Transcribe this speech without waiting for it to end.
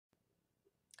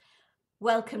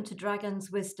Welcome to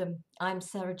Dragon's Wisdom. I'm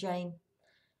Sara Jane.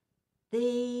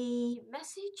 The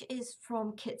message is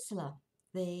from Qitzala,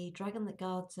 the dragon that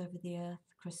guards over the Earth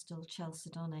Crystal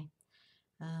Chalcedony.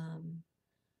 And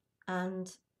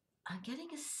I'm getting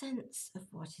a sense of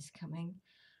what is coming,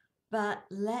 but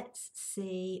let's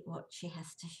see what she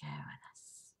has to share with us.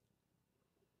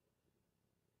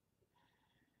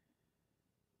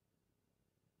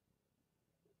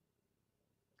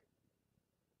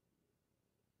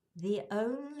 The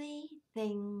only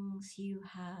things you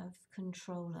have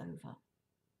control over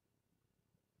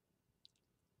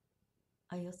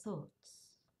are your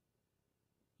thoughts,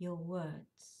 your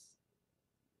words,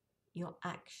 your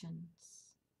actions,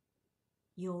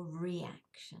 your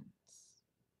reactions.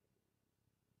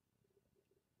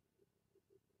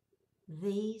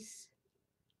 These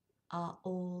are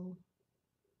all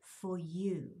for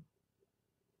you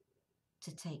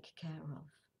to take care of.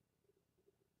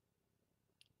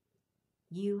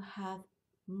 You have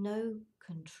no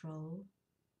control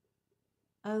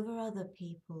over other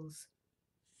people's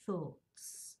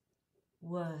thoughts,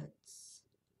 words,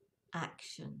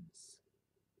 actions,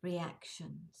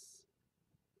 reactions.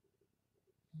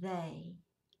 They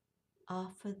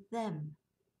are for them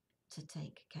to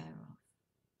take care of.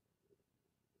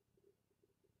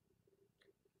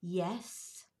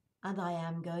 Yes, and I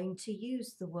am going to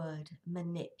use the word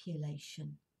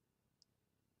manipulation.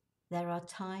 There are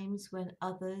times when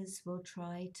others will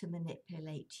try to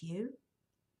manipulate you,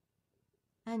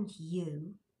 and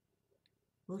you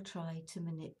will try to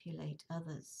manipulate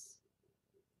others.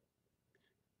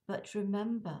 But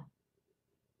remember,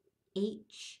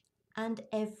 each and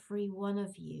every one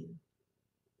of you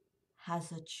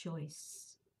has a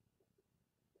choice.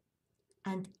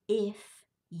 And if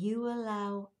you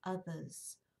allow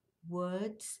others'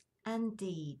 words and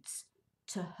deeds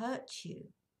to hurt you,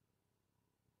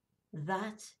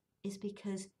 that is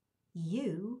because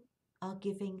you are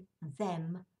giving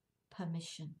them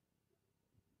permission.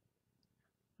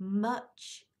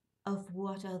 Much of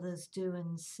what others do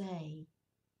and say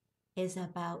is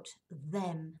about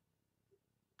them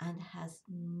and has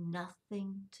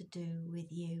nothing to do with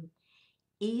you,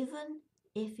 even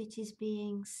if it is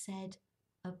being said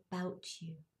about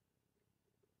you.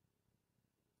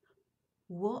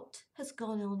 What has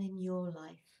gone on in your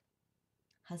life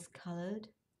has coloured,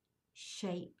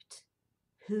 shaped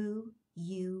who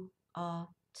you are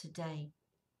today.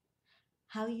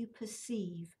 How you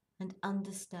perceive and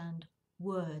understand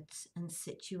words and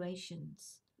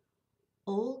situations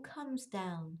all comes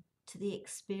down to the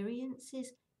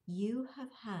experiences you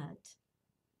have had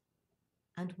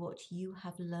and what you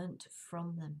have learnt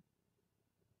from them.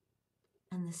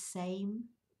 And the same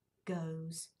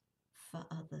goes for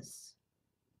others.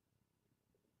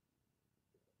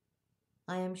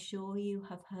 I am sure you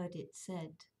have heard it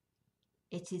said,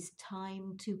 it is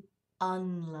time to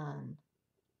unlearn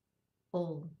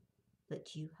all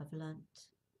that you have learnt.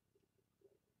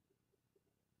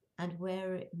 And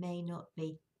where it may not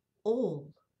be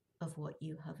all of what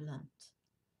you have learnt,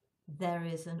 there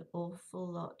is an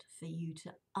awful lot for you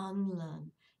to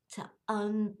unlearn, to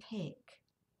unpick,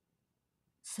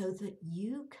 so that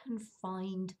you can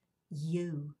find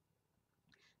you,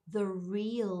 the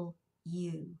real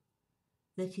you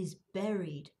that is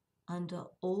buried under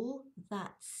all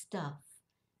that stuff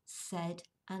said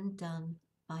and done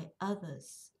by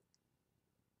others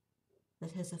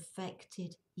that has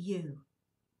affected you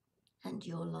and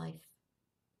your life.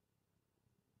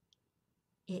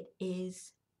 It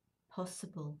is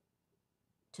possible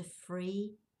to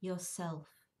free yourself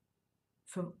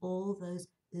from all those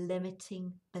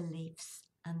limiting beliefs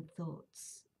and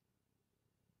thoughts.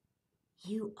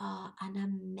 You are an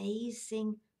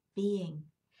amazing being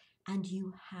and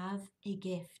you have a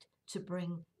gift to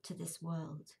bring to this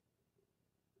world.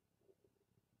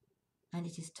 And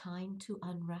it is time to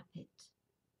unwrap it,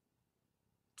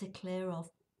 to clear off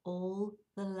all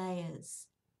the layers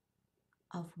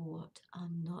of what are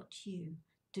not you,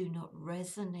 do not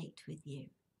resonate with you,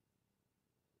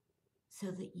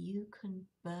 so that you can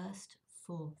burst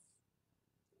forth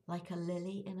like a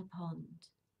lily in a pond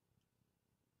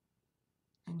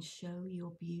and show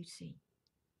your beauty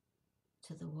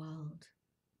to the world.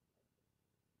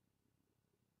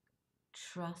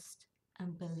 Trust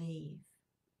and believe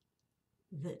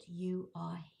that you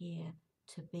are here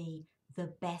to be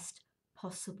the best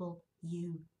possible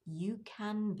you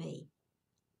can be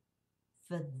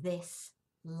for this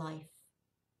life,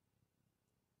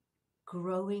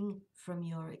 growing from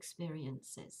your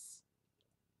experiences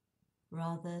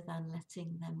rather than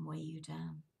letting them weigh you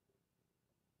down.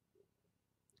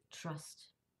 Trust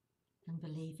and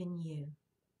believe in you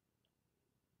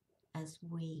as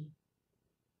we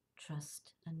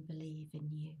trust and believe in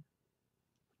you.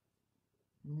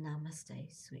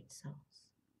 Namaste, sweet souls.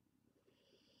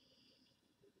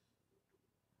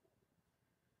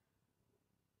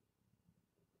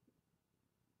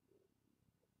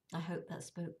 I hope that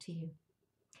spoke to you.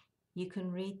 You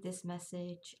can read this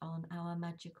message on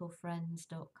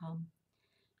ourmagicalfriends.com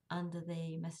under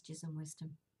the messages and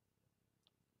wisdom.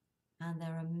 And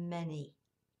there are many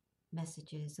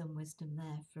messages and wisdom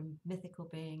there from mythical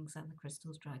beings and the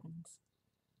crystal dragons.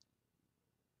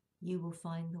 You will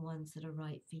find the ones that are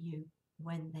right for you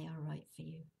when they are right for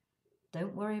you.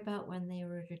 Don't worry about when they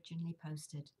were originally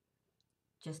posted.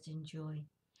 Just enjoy.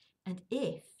 And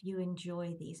if you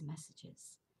enjoy these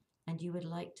messages and you would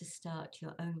like to start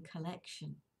your own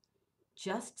collection,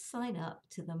 just sign up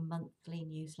to the monthly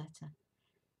newsletter.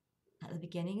 At the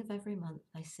beginning of every month,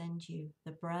 I send you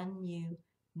the brand new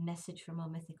message from our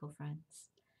mythical friends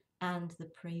and the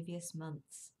previous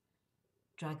month's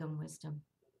dragon wisdom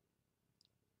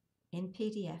in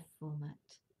PDF format,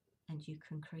 and you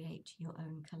can create your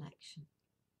own collection.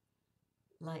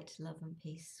 Light, love and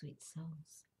peace, sweet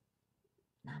souls.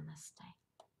 Namaste.